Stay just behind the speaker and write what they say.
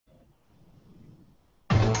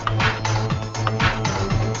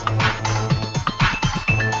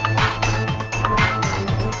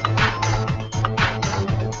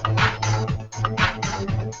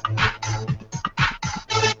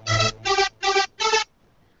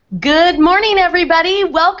Good morning, everybody.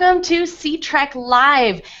 Welcome to Sea Trek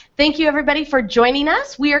Live. Thank you, everybody, for joining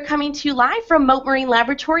us. We are coming to you live from Mote Marine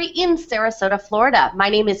Laboratory in Sarasota, Florida. My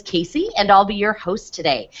name is Casey, and I'll be your host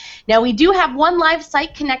today. Now, we do have one live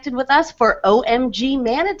site connected with us for OMG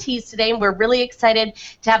Manatees today, and we're really excited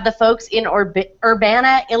to have the folks in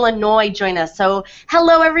Urbana, Illinois join us. So,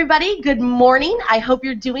 hello, everybody. Good morning. I hope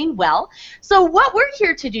you're doing well. So, what we're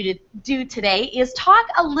here to do today is talk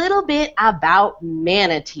a little bit about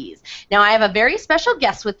manatees. Now, I have a very special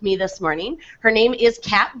guest with me this morning. Her name is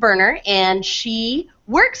Kat Berner, and she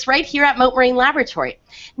works right here at Mote Marine Laboratory.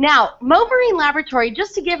 Now, Mote Marine Laboratory,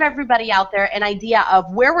 just to give everybody out there an idea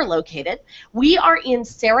of where we're located, we are in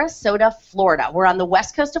Sarasota, Florida. We're on the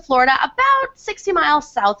west coast of Florida, about 60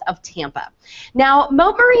 miles south of Tampa. Now,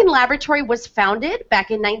 Mote Marine Laboratory was founded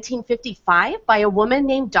back in 1955 by a woman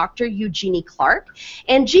named Dr. Eugenie Clark,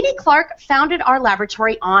 and Jeannie Clark founded our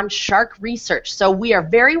laboratory on shark research. So we are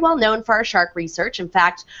very well known for our shark research. In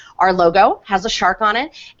fact, our logo has a shark on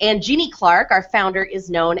it, and Jeannie Clark, our founder, is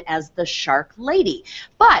known as the Shark Lady.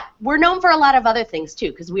 But we're known for a lot of other things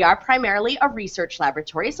too, because we are primarily a research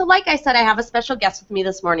laboratory. So like I said, I have a special guest with me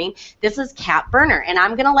this morning. This is Kat Berner, and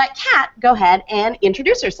I'm going to let Kat go ahead and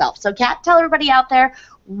introduce herself. So Kat, tell everybody out there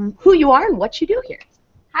who you are and what you do here.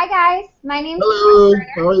 Hi guys, my name is Hello, Berner.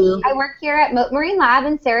 how are you? I work here at Mote Marine Lab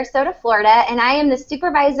in Sarasota, Florida, and I am the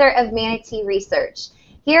supervisor of manatee research.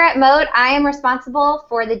 Here at Mote, I am responsible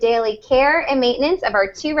for the daily care and maintenance of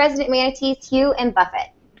our two resident manatees, Hugh and Buffett.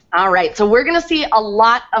 All right, so we're going to see a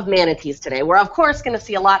lot of manatees today. We're, of course, going to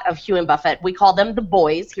see a lot of Hugh and Buffett. We call them the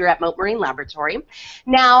boys here at Mote Marine Laboratory.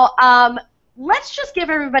 Now, let's just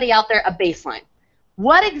give everybody out there a baseline.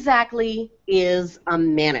 What exactly is a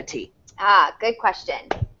manatee? Good question.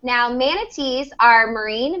 Now, manatees are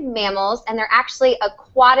marine mammals, and they're actually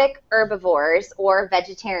aquatic herbivores or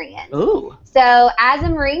vegetarians. Ooh. So as a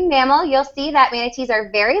marine mammal, you'll see that manatees are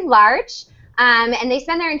very large, and they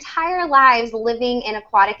spend their entire lives living in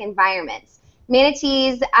aquatic environments.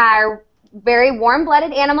 Manatees are very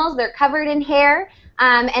warm-blooded animals. They're covered in hair,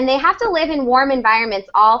 and they have to live in warm environments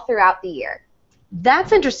all throughout the year.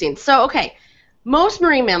 That's interesting. So, okay. Most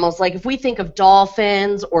marine mammals, like if we think of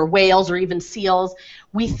dolphins or whales or even seals,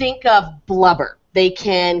 we think of blubber. They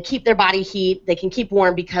can keep their body heat, they can keep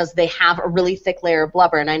warm because they have a really thick layer of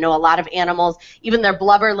blubber. And I know a lot of animals, even their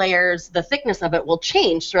blubber layers, the thickness of it will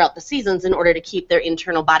change throughout the seasons in order to keep their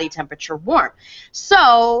internal body temperature warm.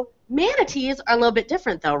 So manatees are a little bit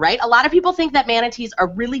different though, right? A lot of people think that manatees are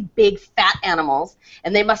really big, fat animals,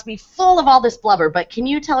 and they must be full of all this blubber. But can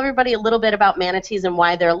you tell everybody a little bit about manatees and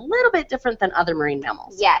why they're a little bit different than other marine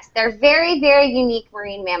mammals? Yes, they're very, very unique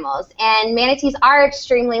marine mammals. And manatees are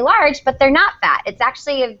extremely large, but they're not fat. It's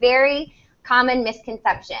actually a very common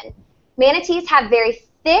misconception. Manatees have very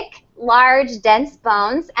thick, large, dense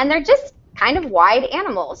bones, and they're just kind of wide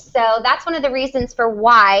animals. So that's one of the reasons for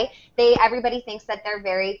why everybody thinks that they're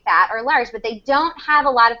very fat or large, but they don't have a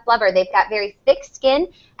lot of blubber. They've got very thick skin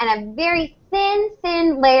and a very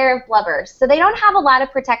thin layer of blubber. So they don't have a lot of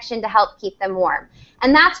protection to help keep them warm.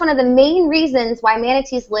 And that's one of the main reasons why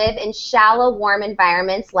manatees live in shallow, warm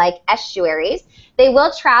environments like estuaries. They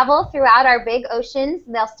will travel throughout our big oceans.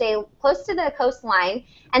 They'll stay close to the coastline,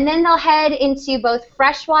 and then they'll head into both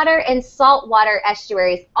freshwater and saltwater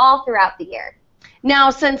estuaries all throughout the year.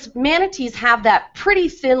 Now, since manatees have that pretty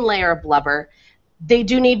thin layer of blubber, they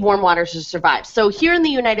do need warm waters to survive. So here in the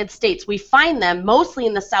United States, we find them mostly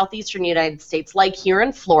in the southeastern United States, like here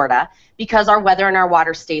in Florida, because our weather and our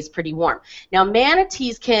water stays pretty warm. Now,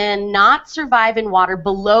 manatees cannot survive in water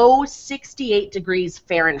below 68 degrees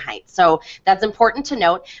Fahrenheit. So that's important to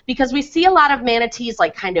note because we see a lot of manatees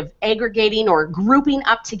like kind of aggregating or grouping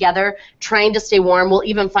up together, trying to stay warm. We'll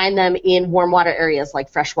even find them in warm water areas like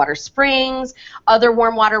freshwater springs, other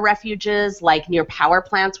warm water refuges like near power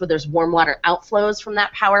plants where there's warm water outflows from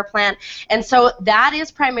that power plant. And so that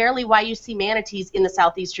is primarily why you see manatees in the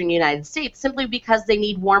southeastern United States, simply because they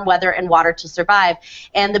need warm weather and water to survive.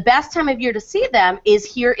 And the best time of year to see them is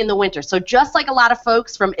here in the winter. So just like a lot of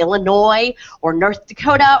folks from Illinois or North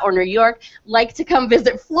Dakota or New York like to come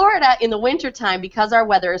visit Florida in the wintertime because our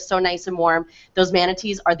weather is so nice and warm, those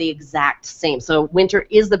manatees are the exact same. So winter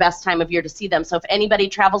is the best time of year to see them. So if anybody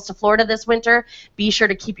travels to Florida this winter, be sure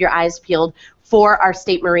to keep your eyes peeled for our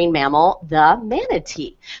state marine mammal, the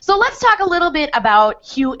manatee. So let's talk a little bit about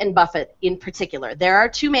Hugh and Buffett in particular. There are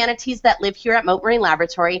two manatees that live here at Mote Marine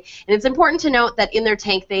Laboratory, and it's important to note that in their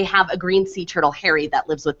tank they have a green sea turtle, Harry, that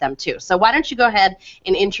lives with them too. So why don't you go ahead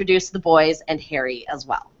and introduce the boys and Harry as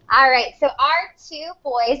well. All right, so our two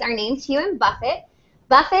boys are named Hugh and Buffett.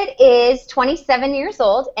 Buffett is 27 years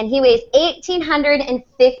old, and he weighs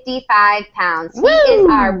 1,855 pounds. Woo! He is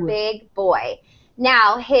our big boy.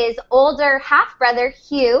 Now, his older half-brother,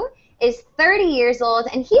 Hugh, is 30 years old,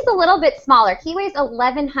 and he's a little bit smaller. He weighs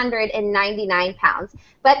 1,199 pounds.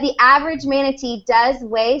 But the average manatee does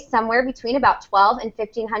weigh somewhere between about 12 and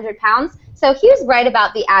 1,500 pounds, so Hugh's right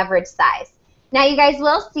about the average size. Now, you guys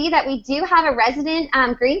will see that we do have a resident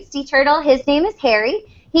green sea turtle. His name is Harry.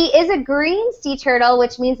 He is a green sea turtle,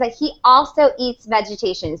 which means that he also eats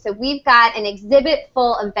vegetation. So we've got an exhibit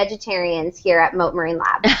full of vegetarians here at Mote Marine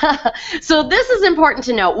Lab. So this is important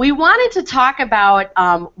to note. We wanted to talk about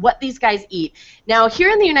what these guys eat. Now, here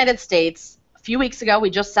in the United States, a few weeks ago,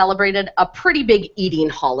 we just celebrated a pretty big eating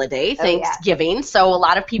holiday, Thanksgiving. Yeah. So a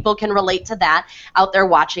lot of people can relate to that out there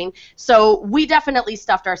watching. So we definitely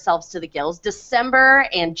stuffed ourselves to the gills. December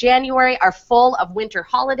and January are full of winter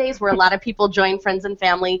holidays where a lot of people join friends and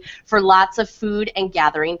family for lots of food and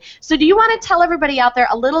gathering. So do you want to tell everybody out there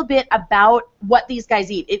a little bit about what these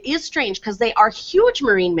guys eat? It is strange because they are huge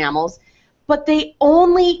marine mammals, but they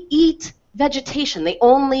only eat vegetation. They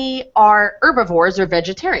only are herbivores or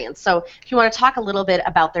vegetarians. So if you want to talk a little bit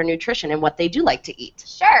about their nutrition and what they do like to eat.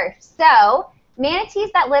 Sure. So manatees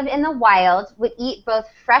that live in the wild would eat both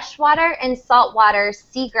freshwater and saltwater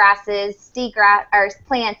seagrasses,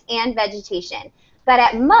 plants, and vegetation. But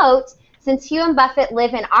at Mote, since Hugh and Buffett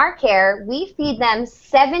live in our care, we feed them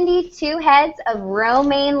 72 heads of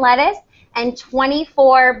romaine lettuce and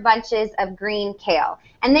 24 bunches of green kale.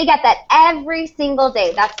 And they get that every single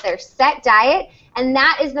day. That's their set diet, and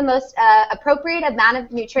that is the most appropriate amount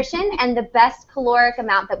of nutrition and the best caloric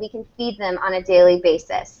amount that we can feed them on a daily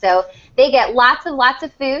basis. So they get lots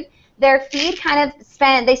of food. Their feed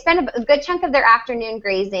they spend a good chunk of their afternoon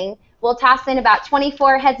grazing. We'll toss in about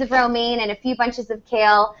 24 heads of romaine and a few bunches of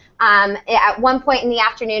kale at one point in the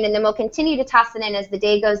afternoon, and then we'll continue to toss it in as the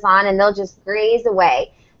day goes on, and they'll just graze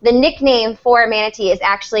away. The nickname for a manatee is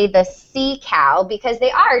actually the sea cow because they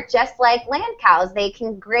are just like land cows. They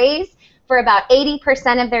can graze for about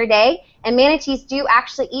 80% of their day, and manatees do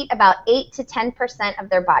actually eat about 8 to 10% of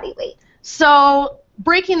their body weight. So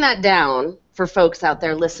breaking that down for folks out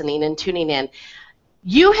there listening and tuning in,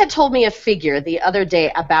 you had told me a figure the other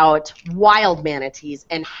day about wild manatees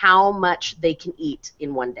and how much they can eat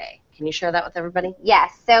in one day. Can you share that with everybody?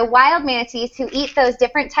 Yes. So wild manatees who eat those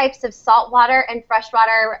different types of saltwater and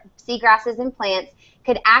freshwater seagrasses and plants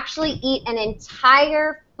could actually eat an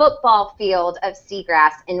entire football field of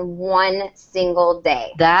seagrass in one single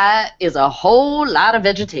day. That is a whole lot of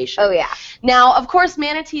vegetation. Oh, yeah. Now, of course,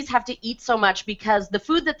 manatees have to eat so much because the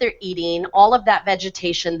food that they're eating, all of that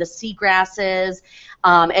vegetation, the seagrasses,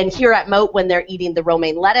 and here at Mote when they're eating the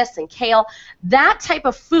romaine lettuce and kale, that type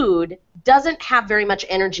of food doesn't have very much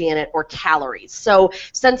energy in it or calories. So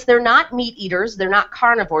since they're not meat eaters, they're not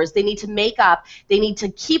carnivores, they need to make up, they need to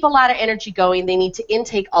keep a lot of energy going, they need to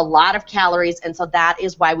intake a lot of calories, and so that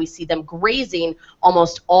is why we see them grazing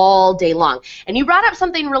almost all day long. And you brought up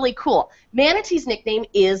something really cool. Manatee's nickname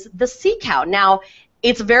is the sea cow. Now,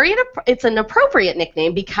 it's an appropriate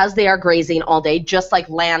nickname because they are grazing all day, just like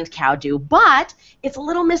land cow do, but it's a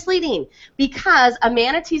little misleading because a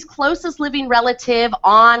manatee's closest living relative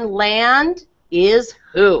on land is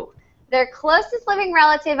who? Their closest living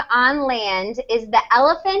relative on land is the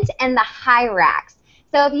elephant and the hyrax.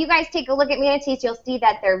 So if you guys take a look at manatees, you'll see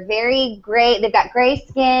that they're very gray. They've got gray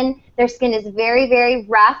skin. Their skin is very, very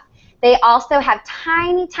rough. They also have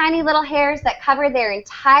tiny, tiny little hairs that cover their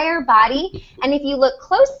entire body. And if you look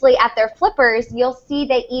closely at their flippers, you'll see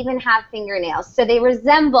they even have fingernails. So they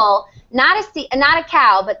resemble not a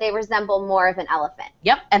cow, but they resemble more of an elephant.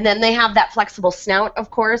 Yep, and then they have that flexible snout,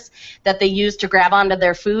 of course, that they use to grab onto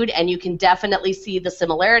their food, and you can definitely see the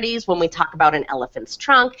similarities when we talk about an elephant's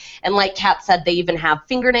trunk. And like Kat said, they even have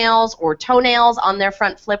fingernails or toenails on their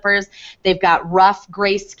front flippers. They've got rough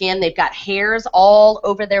gray skin. They've got hairs all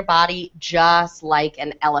over their body, just like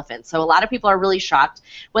an elephant. So a lot of people are really shocked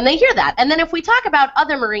when they hear that. And then if we talk about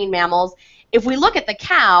other marine mammals, if we look at the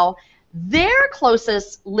cow, their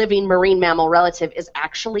closest living marine mammal relative is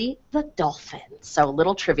actually the dolphin. So a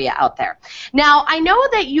little trivia out there. Now, I know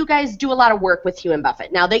that you guys do a lot of work with Hugh and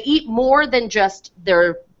Buffett. Now, they eat more than just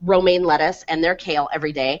their romaine lettuce and their kale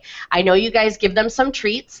every day. I know you guys give them some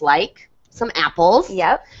treats like some apples.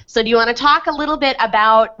 Yep. So do you want to talk a little bit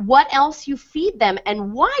about what else you feed them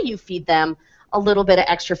and why you feed them a little bit of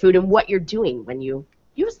extra food and what you're doing when you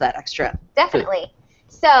use that extra Definitely. food?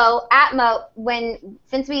 So at Mote,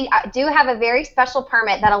 since we do have a very special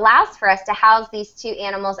permit that allows for us to house these two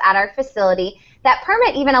animals at our facility, that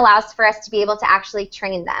permit even allows for us to be able to actually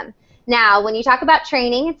train them. Now, when you talk about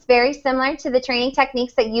training, it's very similar to the training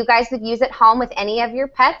techniques that you guys would use at home with any of your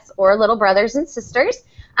pets or little brothers and sisters.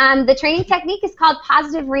 The training technique is called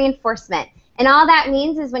positive reinforcement. And all that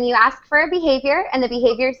means is when you ask for a behavior and the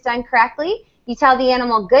behavior is done correctly, you tell the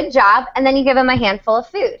animal, good job, and then you give them a handful of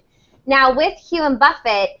food. Now, with Hugh and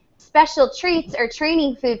Buffett, special treats or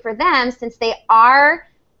training food for them, since they are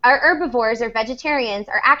herbivores or vegetarians,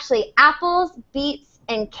 are actually apples, beets,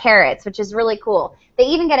 and carrots, which is really cool. They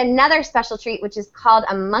even get another special treat, which is called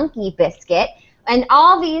a monkey biscuit. And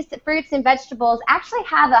all these fruits and vegetables actually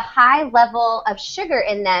have a high level of sugar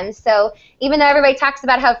in them. So even though everybody talks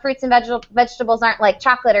about how fruits and vegetables aren't like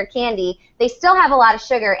chocolate or candy, they still have a lot of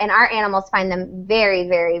sugar, and our animals find them very,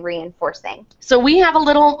 very reinforcing. So we have a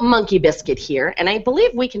little monkey biscuit here, and I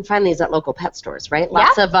believe we can find these at local pet stores, right?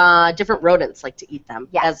 Lots of different rodents like to eat them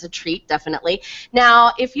as a treat, definitely.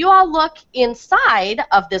 Now, if you all look inside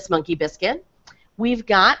of this monkey biscuit, we've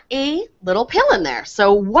got a little pill in there.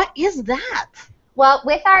 So what is that? Well,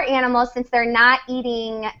 with our animals, since they're not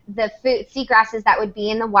eating the food, seagrasses that would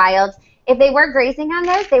be in the wild, if they were grazing on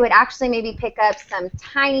those, they would actually maybe pick up some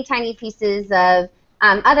tiny, tiny pieces of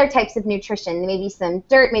other types of nutrition, maybe some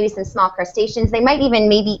dirt, maybe some small crustaceans. They might even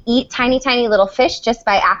maybe eat tiny, tiny little fish just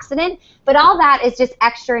by accident, but all that is just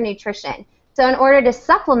extra nutrition. So in order to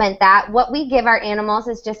supplement that, what we give our animals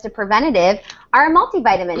is just a preventative, are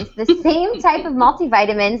multivitamins, the same type of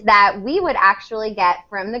multivitamins that we would actually get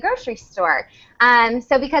from the grocery store.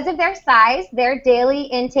 So because of their size, their daily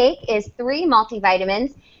intake is 3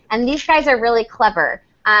 multivitamins, and these guys are really clever.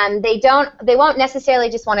 They won't necessarily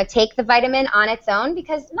just want to take the vitamin on its own,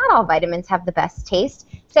 because not all vitamins have the best taste.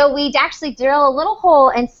 So we'd actually drill a little hole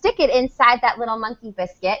and stick it inside that little monkey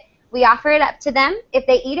biscuit. We offer it up to them. If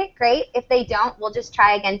they eat it, great. If they don't, we'll just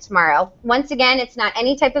try again tomorrow. Once again, it's not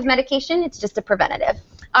any type of medication. It's just a preventative.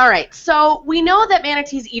 All right, so we know that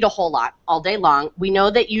manatees eat a whole lot all day long. We know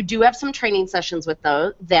that you do have some training sessions with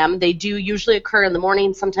them. They do usually occur in the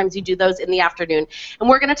morning. Sometimes you do those in the afternoon. And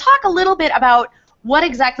we're going to talk a little bit about what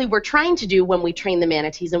exactly we're trying to do when we train the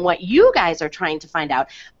manatees and what you guys are trying to find out.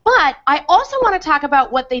 But I also want to talk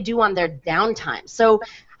about what they do on their downtime. So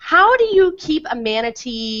how do you keep a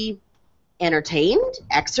manatee entertained,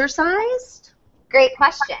 exercised? Great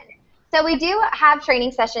question. So we do have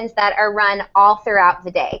training sessions that are run all throughout the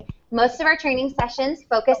day. Most of our training sessions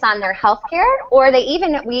focus on their health care, or we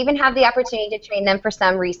even have the opportunity to train them for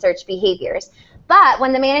some research behaviors. But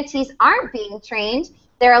when the manatees aren't being trained,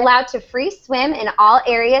 they're allowed to free swim in all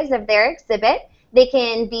areas of their exhibit. They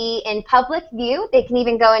can be in public view. They can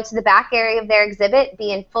even go into the back area of their exhibit,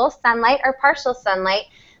 be in full sunlight or partial sunlight.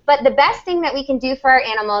 But the best thing that we can do for our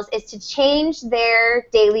animals is to change their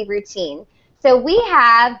daily routine. So we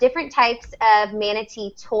have different types of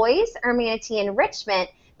manatee toys or manatee enrichment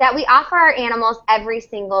that we offer our animals every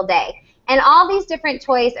single day. And all these different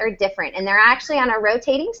toys are different, and they're actually on a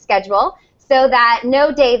rotating schedule, so that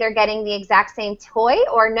no day they're getting the exact same toy,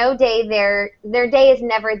 or no day their day is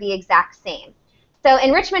never the exact same. So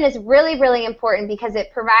enrichment is really, really important because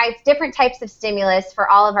it provides different types of stimulus for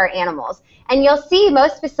all of our animals. And you'll see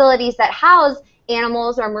most facilities that house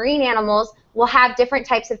animals or marine animals will have different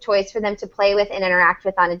types of toys for them to play with and interact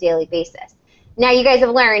with on a daily basis. Now you guys have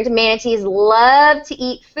learned manatees love to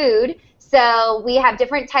eat food, so we have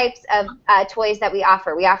different types of toys that we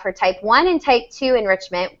offer. We offer type 1 and type 2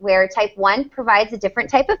 enrichment, where type 1 provides a different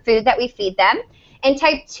type of food that we feed them, and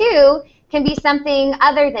type 2 can be something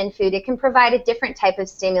other than food. It can provide a different type of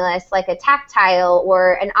stimulus, like a tactile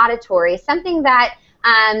or an auditory, something that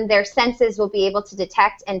their senses will be able to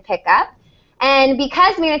detect and pick up. And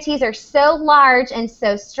because manatees are so large and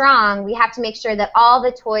so strong, we have to make sure that all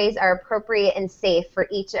the toys are appropriate and safe for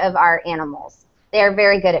each of our animals. They're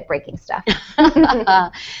very good at breaking stuff.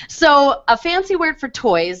 So a fancy word for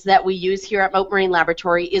toys that we use here at Mote Marine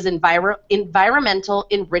Laboratory is Environmental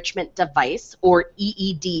Enrichment Device, or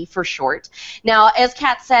EED for short. Now, as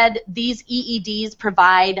Kat said, these EEDs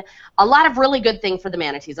provide a lot of really good things for the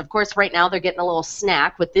manatees. Of course, right now they're getting a little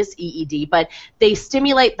snack with this EED, but they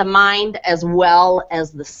stimulate the mind as well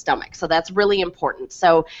as the stomach. So that's really important.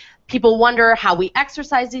 So people wonder how we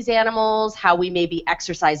exercise these animals, how we maybe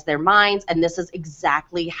exercise their minds, and this is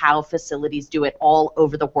exactly how facilities do it all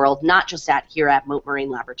over the world, not just here at Mote Marine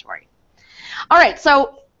Laboratory. All right,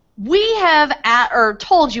 so we have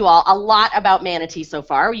told you all a lot about manatees so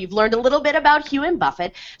far. You've learned a little bit about Hugh and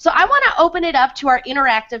Buffett. So I want to open it up to our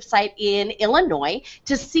interactive site in Illinois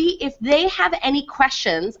to see if they have any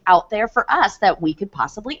questions out there for us that we could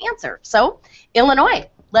possibly answer. So, Illinois,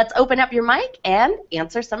 let's open up your mic and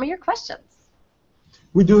answer some of your questions.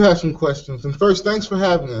 We do have some questions. And first, thanks for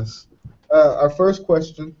having us. Our first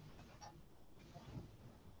question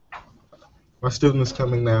My student is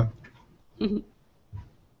coming now.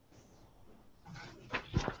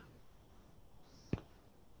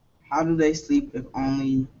 How do they sleep if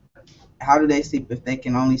they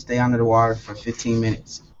can only stay under the water for 15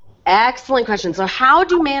 minutes? Excellent question. So how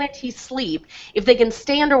do manatees sleep if they can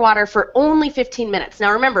stay underwater for only 15 minutes?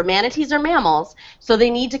 Now remember, manatees are mammals, so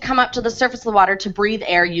they need to come up to the surface of the water to breathe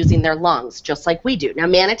air using their lungs, just like we do. Now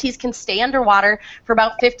manatees can stay underwater for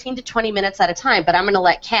about 15 to 20 minutes at a time, but I'm going to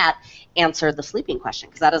let Kat answer the sleeping question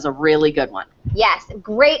because that is a really good one. Yes,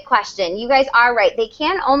 great question. You guys are right. They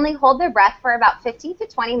can only hold their breath for about 15 to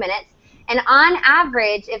 20 minutes, and on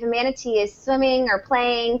average, if a manatee is swimming or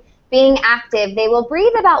playing, being active, they will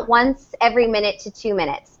breathe about once every minute to 2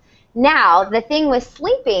 minutes. Now, the thing with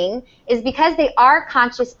sleeping is because they are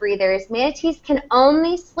conscious breathers, manatees can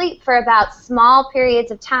only sleep for about small periods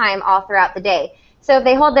of time all throughout the day. So if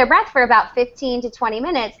they hold their breath for about 15 to 20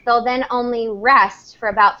 minutes, they'll then only rest for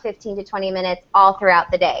about 15 to 20 minutes all throughout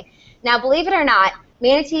the day. Now, believe it or not,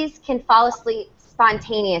 manatees can fall asleep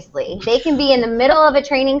spontaneously. They can be in the middle of a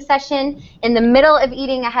training session, in the middle of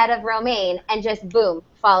eating a head of romaine, and just boom,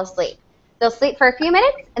 fall asleep. They'll sleep for a few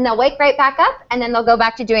minutes, and they'll wake right back up, and then they'll go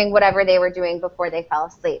back to doing whatever they were doing before they fell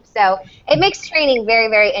asleep. So it makes training very,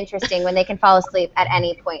 very interesting when they can fall asleep at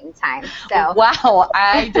any point in time. So wow,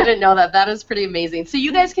 I didn't know that. That is pretty amazing. So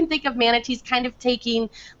you guys can think of manatees kind of taking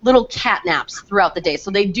little cat naps throughout the day.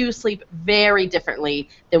 So they do sleep very differently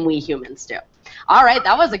than we humans do. All right,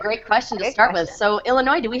 that was a great question to start with. So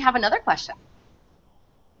Illinois, do we have another question?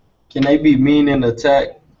 Can they be mean and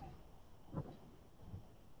attack?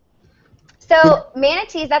 So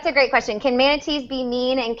manatees, that's a great question. Can manatees be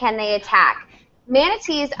mean and can they attack?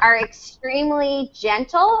 Manatees are extremely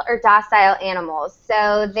gentle or docile animals.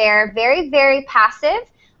 So they're very, very passive.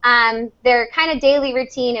 Their kind of daily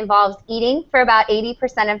routine involves eating for about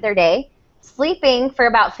 80% of their day, sleeping for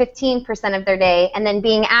about 15% of their day, and then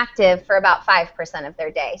being active for about 5% of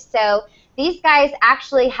their day. So these guys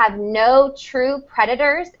actually have no true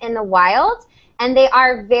predators in the wild, and they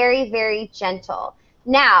are very, very gentle.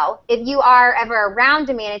 Now, if you are ever around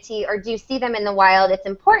a manatee or do see them in the wild, it's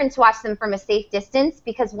important to watch them from a safe distance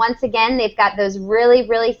because, once again, they've got those really,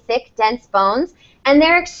 really thick, dense bones, and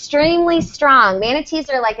they're extremely strong. Manatees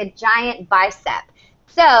are like a giant bicep.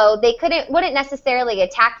 So they wouldn't necessarily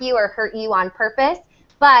attack you or hurt you on purpose,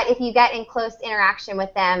 but if you get in close interaction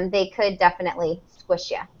with them, they could definitely squish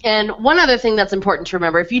you. And one other thing that's important to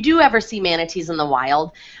remember, if you do ever see manatees in the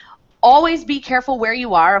wild, always be careful where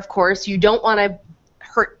you are. Of course, you don't want to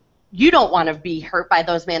be hurt by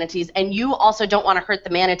those manatees, and you also don't want to hurt the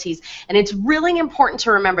manatees. And it's really important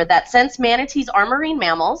to remember that since manatees are marine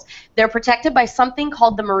mammals, they're protected by something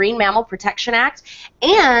called the Marine Mammal Protection Act,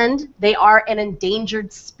 and they are an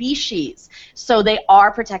endangered species. So they are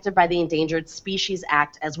protected by the Endangered Species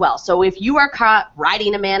Act as well. So if you are caught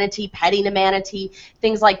riding a manatee, petting a manatee,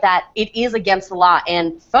 things like that, it is against the law.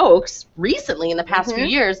 And folks recently in the past few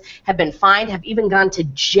years have been fined, have even gone to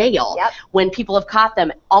jail when people have caught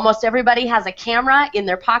them. Almost everybody has a camera in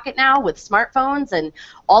their pocket now with smartphones and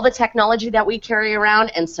all the technology that we carry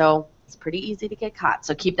around, and so it's pretty easy to get caught.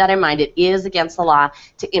 So keep that in mind. It is against the law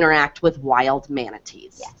to interact with wild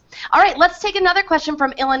manatees. Yes. All right, let's take another question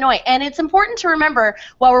from Illinois. And it's important to remember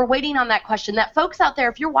while we're waiting on that question that folks out there,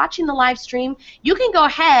 if you're watching the live stream, you can go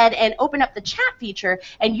ahead and open up the chat feature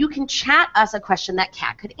and you can chat us a question that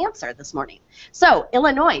Kat could answer this morning. So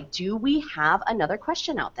Illinois, do we have another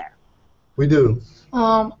question out there? We do.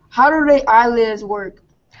 How do their eyelids work?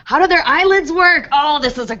 How do their eyelids work? Oh,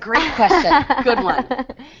 this is a great question. Good one.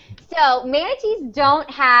 So manatees don't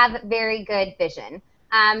have very good vision.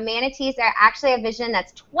 Manatees actually have vision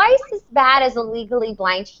that's twice as bad as a legally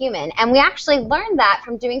blind human. And we actually learned that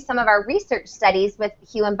from doing some of our research studies with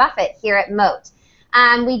Hugh and Buffett here at Mote.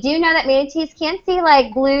 We do know that manatees can see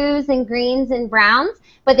like blues and greens and browns,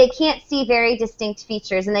 but they can't see very distinct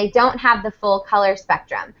features, and they don't have the full color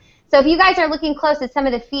spectrum. So if you guys are looking close at some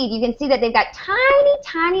of the feed, you can see that they've got tiny,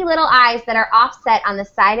 tiny little eyes that are offset on the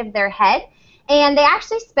side of their head. And they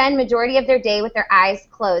actually spend majority of their day with their eyes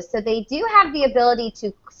closed. So they do have the ability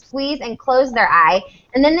to squeeze and close their eye.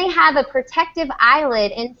 And then they have a protective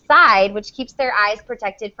eyelid inside, which keeps their eyes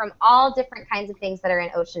protected from all different kinds of things that are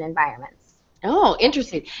in ocean environments. Oh,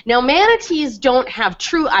 interesting. Now, manatees don't have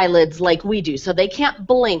true eyelids like we do, so they can't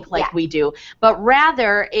blink like we do. But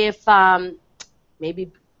rather, if maybe,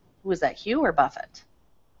 who was that, Hugh or Buffett?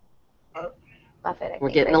 Buffett, I We're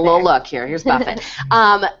think, getting right a little there. look here. Here's Buffett.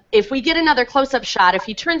 If we get another close-up shot, if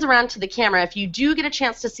he turns around to the camera, if you do get a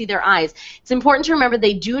chance to see their eyes, it's important to remember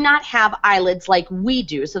they do not have eyelids like we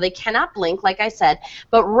do, so they cannot blink, like I said,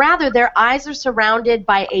 but rather their eyes are surrounded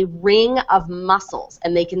by a ring of muscles,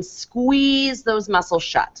 and they can squeeze those muscles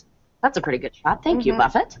shut. That's a pretty good shot. Thank you,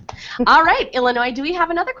 Buffett. All right, Illinois, do we have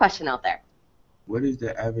another question out there? What is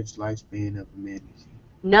the average lifespan of a manatee?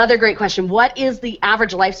 Another great question. What is the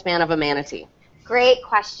average lifespan of a manatee? Great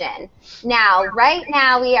question. Now, right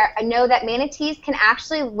now, I know that manatees can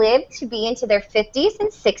actually live to be into their 50s and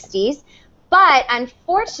 60s, but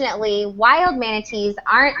unfortunately, wild manatees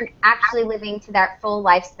aren't actually living to that full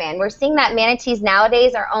lifespan. We're seeing that manatees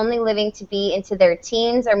nowadays are only living to be into their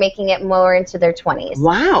teens or making it more into their 20s.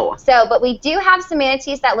 Wow. So, but we do have some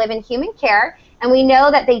manatees that live in human care, and we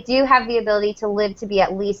know that they do have the ability to live to be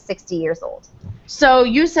at least 60 years old. So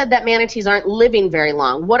you said that manatees aren't living very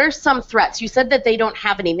long. What are some threats? You said that they don't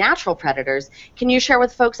have any natural predators. Can you share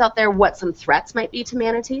with folks out there what some threats might be to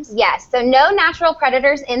manatees? Yes, so no natural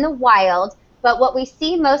predators in the wild, but what we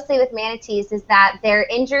see mostly with manatees is that their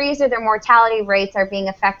injuries or their mortality rates are being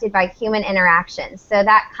affected by human interactions. So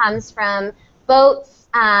that comes from boats,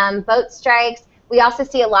 boat strikes. We also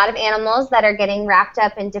see a lot of animals that are getting wrapped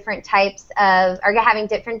up in different types of, are having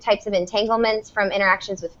different types of entanglements from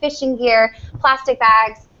interactions with fishing gear, plastic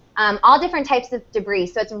bags, all different types of debris.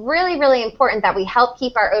 So it's really, really important that we help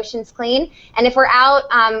keep our oceans clean. And if we're out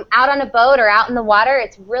on a boat or out in the water,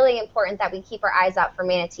 it's really important that we keep our eyes out for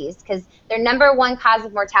manatees because their #1 cause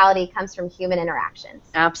of mortality comes from human interactions.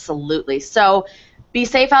 Absolutely. So be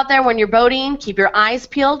safe out there when you're boating. Keep your eyes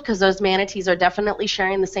peeled because those manatees are definitely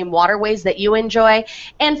sharing the same waterways that you enjoy.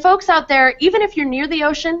 And folks out there, even if you're near the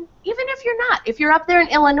ocean, even if you're not, if you're up there in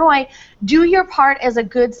Illinois, do your part as a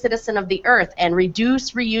good citizen of the earth and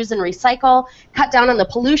reduce, reuse, and recycle. Cut down on the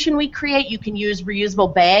pollution we create. You can use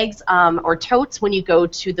reusable bags or totes when you go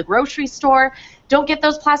to the grocery store. Don't get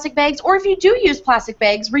those plastic bags, or if you do use plastic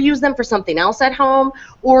bags, reuse them for something else at home,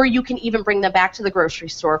 or you can even bring them back to the grocery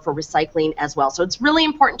store for recycling as well. So it's really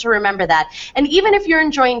important to remember that. And even if you're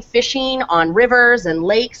enjoying fishing on rivers and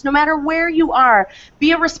lakes, no matter where you are,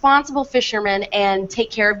 be a responsible fisherman and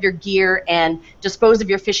take care of your gear and dispose of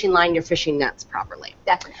your fishing line, your fishing nets properly.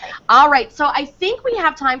 Definitely. All right, so I think we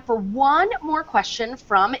have time for one more question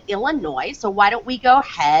from Illinois. So why don't we go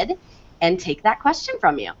ahead and take that question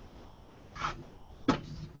from you?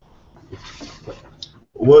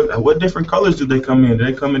 What different colors do they come in? Do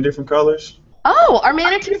they come in different colors? Oh, are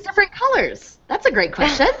manatees different colors? That's a great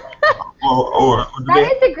question.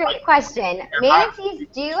 That is a great question. Manatees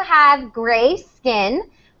do have gray skin,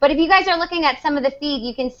 but if you guys are looking at some of the feed,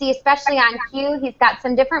 you can see, especially on Q, he's got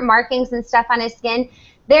some different markings and stuff on his skin.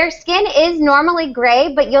 Their skin is normally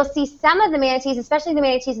gray, but you'll see some of the manatees, especially the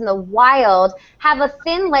manatees in the wild, have a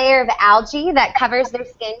thin layer of algae that covers their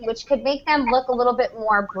skin, which could make them look a little bit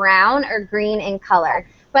more brown or green in color.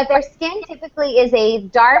 But their skin typically is a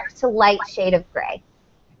dark to light shade of gray.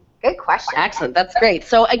 Good question. Excellent. That's great.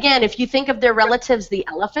 So again, if you think of their relatives, the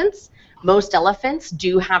elephants, most elephants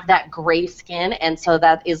do have that gray skin, and so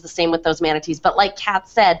that is the same with those manatees. But like Kat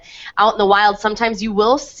said, out in the wild, sometimes you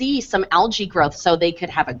will see some algae growth, so they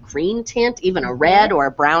could have a green tint, even a red or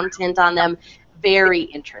a brown tint on them. Very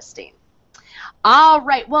interesting. All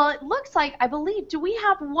right. Well, it looks like, I believe, do we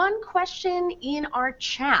have one question in our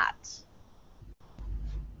chat?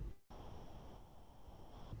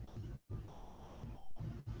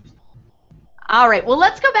 All right. Well,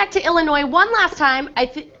 let's go back to Illinois one last time.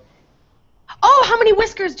 Oh, how many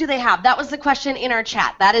whiskers do they have? That was the question in our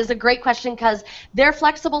chat. That is a great question because their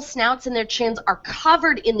flexible snouts and their chins are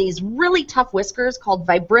covered in these really tough whiskers called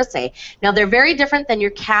vibrissae. Now, they're very different than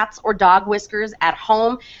your cat's or dog whiskers at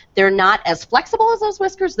home. They're not as flexible as those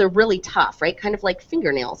whiskers. They're really tough, right? Kind of like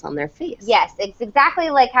fingernails on their face. Yes, it's exactly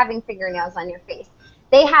like having fingernails on your face.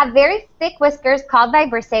 They have very thick whiskers called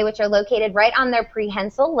vibrissae, which are located right on their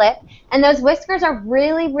prehensile lip, and those whiskers are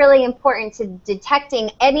really, really important to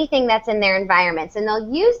detecting anything that's in their environments, and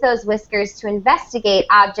they'll use those whiskers to investigate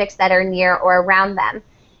objects that are near or around them.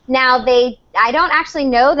 Now, I don't actually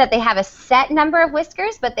know that they have a set number of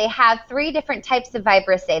whiskers, but they have 3 different types of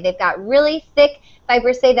vibrissae. They've got really thick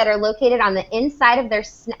vibrissae that are located on the inside of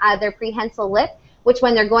their prehensile lip, which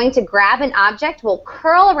when they're going to grab an object will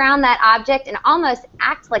curl around that object and almost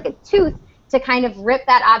act like a tooth to kind of rip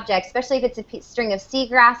that object, especially if it's a string of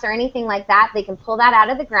seagrass or anything like that. They can pull that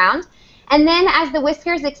out of the ground. And then as the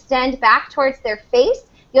whiskers extend back towards their face,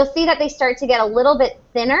 you'll see that they start to get a little bit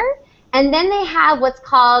thinner. And then they have what's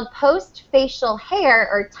called post-facial hair,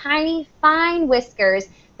 or tiny, fine whiskers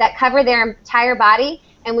that cover their entire body.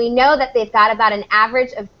 And we know that they've got about an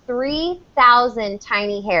average of 3,000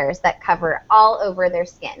 tiny hairs that cover all over their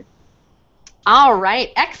skin. All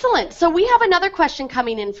right, excellent. So we have another question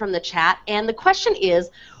coming in from the chat, and the question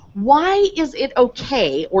is, why is it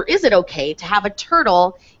okay, or is it okay, to have a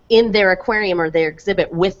turtle in their aquarium or their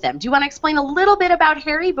exhibit with them? Do you want to explain a little bit about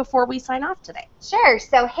Harry before we sign off today? Sure.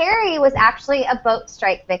 So Harry was actually a boat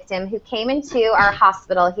strike victim who came into our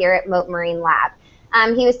hospital here at Mote Marine Lab.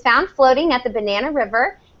 He was found floating at the Banana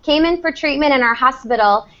River, came in for treatment in our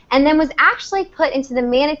hospital, and then was actually put into the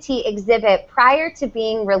manatee exhibit prior to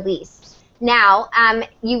being released. Now,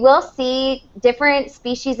 you will see different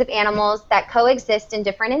species of animals that coexist in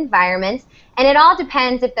different environments, and it all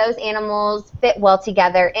depends if those animals fit well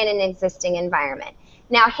together in an existing environment.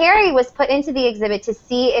 Now, Harry was put into the exhibit to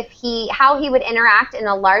see how he would interact in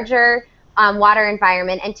a larger water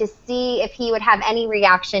environment and to see if he would have any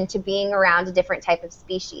reaction to being around a different type of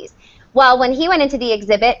species. Well, when he went into the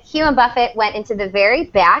exhibit, Hugh and Buffett went into the very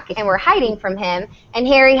back and were hiding from him, and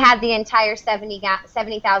Harry had the entire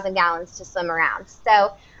 70,000 gallons to swim around.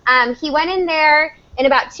 So he went in there in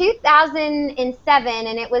about 2007,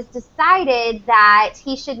 and it was decided that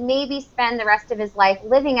he should maybe spend the rest of his life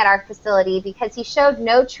living at our facility because he showed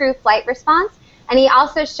no true flight response, and he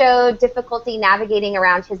also showed difficulty navigating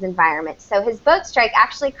around his environment. So his boat strike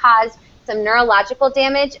actually caused some neurological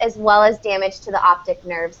damage as well as damage to the optic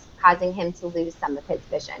nerves, causing him to lose some of his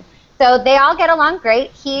vision. So they all get along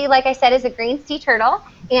great. He, like I said, is a green sea turtle,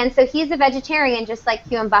 and so he's a vegetarian just like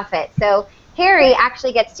Hugh and Buffett. So Harry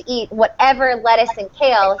actually gets to eat whatever lettuce and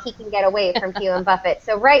kale he can get away from Hugh and Buffett.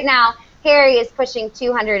 So right now, Harry is pushing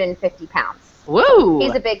 250 pounds. Woo!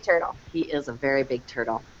 He's a big turtle. He is a very big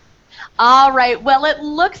turtle. All right, well, it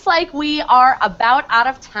looks like we are about out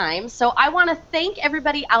of time, so I want to thank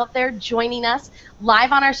everybody out there joining us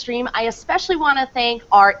live on our stream. I especially want to thank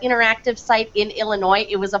our interactive site in Illinois.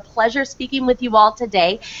 It was a pleasure speaking with you all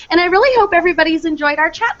today, and I really hope everybody's enjoyed our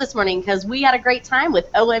chat this morning because we had a great time with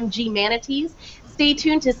OMG Manatees. Stay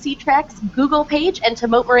tuned to C-Trek's Google page and to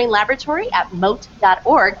Mote Marine Laboratory at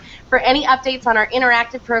mote.org for any updates on our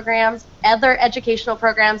interactive programs, other educational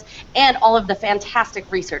programs, and all of the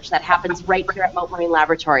fantastic research that happens right here at Mote Marine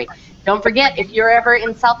Laboratory. Don't forget, if you're ever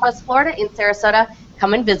in Southwest Florida, in Sarasota,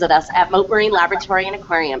 come and visit us at Mote Marine Laboratory and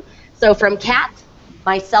Aquarium. So from Kat,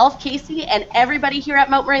 myself, Casey, and everybody here at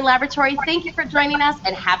Mote Marine Laboratory, thank you for joining us,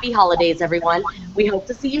 and happy holidays, everyone. We hope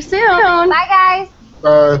to see you soon. Bye, guys.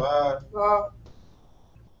 Bye.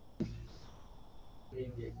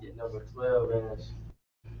 Get number 12 in.